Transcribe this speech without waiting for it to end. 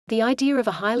The idea of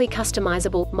a highly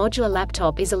customizable, modular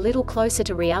laptop is a little closer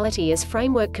to reality as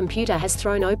Framework Computer has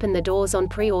thrown open the doors on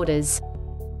pre-orders.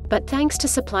 But thanks to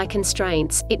supply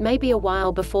constraints, it may be a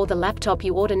while before the laptop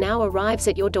you order now arrives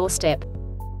at your doorstep.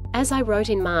 As I wrote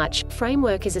in March,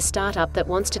 Framework is a startup that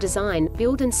wants to design,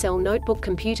 build and sell notebook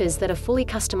computers that are fully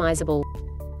customizable.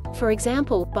 For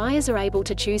example, buyers are able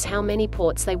to choose how many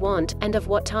ports they want, and of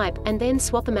what type, and then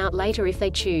swap them out later if they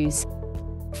choose.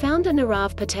 Founder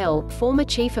Nirav Patel, former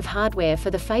chief of hardware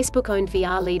for the Facebook-owned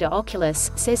VR leader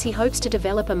Oculus, says he hopes to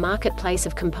develop a marketplace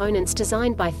of components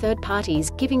designed by third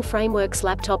parties, giving Framework's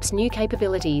laptops new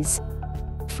capabilities.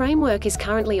 Framework is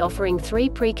currently offering 3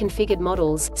 pre-configured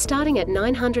models, starting at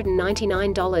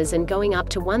 $999 and going up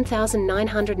to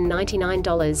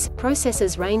 $1,999.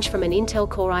 Processors range from an Intel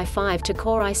Core i5 to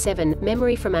Core i7,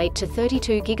 memory from 8 to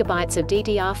 32 GB of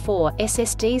DDR4,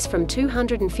 SSDs from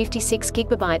 256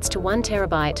 GB to 1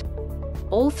 TB.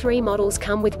 All 3 models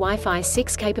come with Wi-Fi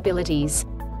 6 capabilities.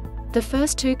 The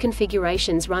first 2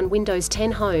 configurations run Windows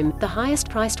 10 Home, the highest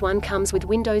priced one comes with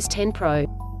Windows 10 Pro.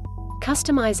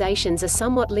 Customizations are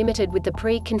somewhat limited with the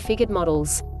pre-configured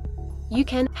models. You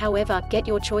can, however, get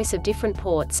your choice of different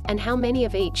ports, and how many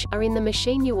of each are in the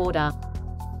machine you order.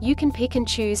 You can pick and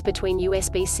choose between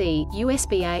USB-C,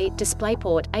 USB-A,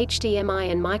 DisplayPort,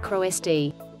 HDMI and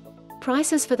microSD.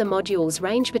 Prices for the modules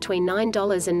range between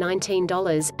 $9 and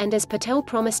 $19, and as Patel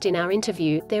promised in our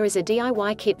interview, there is a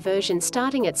DIY kit version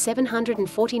starting at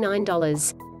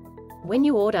 $749. When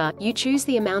you order, you choose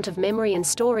the amount of memory and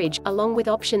storage, along with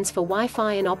options for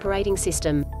Wi-Fi and operating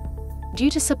system.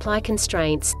 Due to supply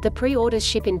constraints, the pre-orders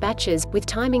ship in batches, with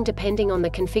timing depending on the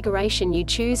configuration you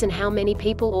choose and how many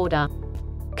people order.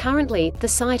 Currently, the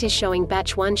site is showing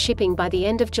batch 1 shipping by the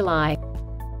end of July.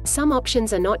 Some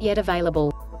options are not yet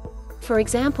available. For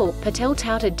example, Patel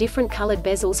touted different colored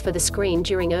bezels for the screen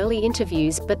during early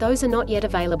interviews, but those are not yet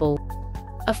available.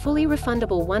 A fully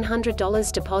refundable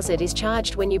 $100 deposit is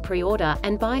charged when you pre-order,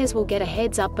 and buyers will get a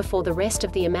heads up before the rest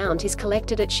of the amount is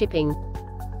collected at shipping.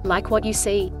 Like what you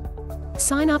see?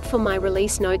 Sign up for my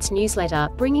Release Notes newsletter,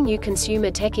 bringing you consumer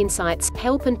tech insights,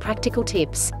 help and practical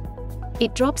tips.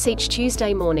 It drops each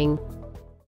Tuesday morning.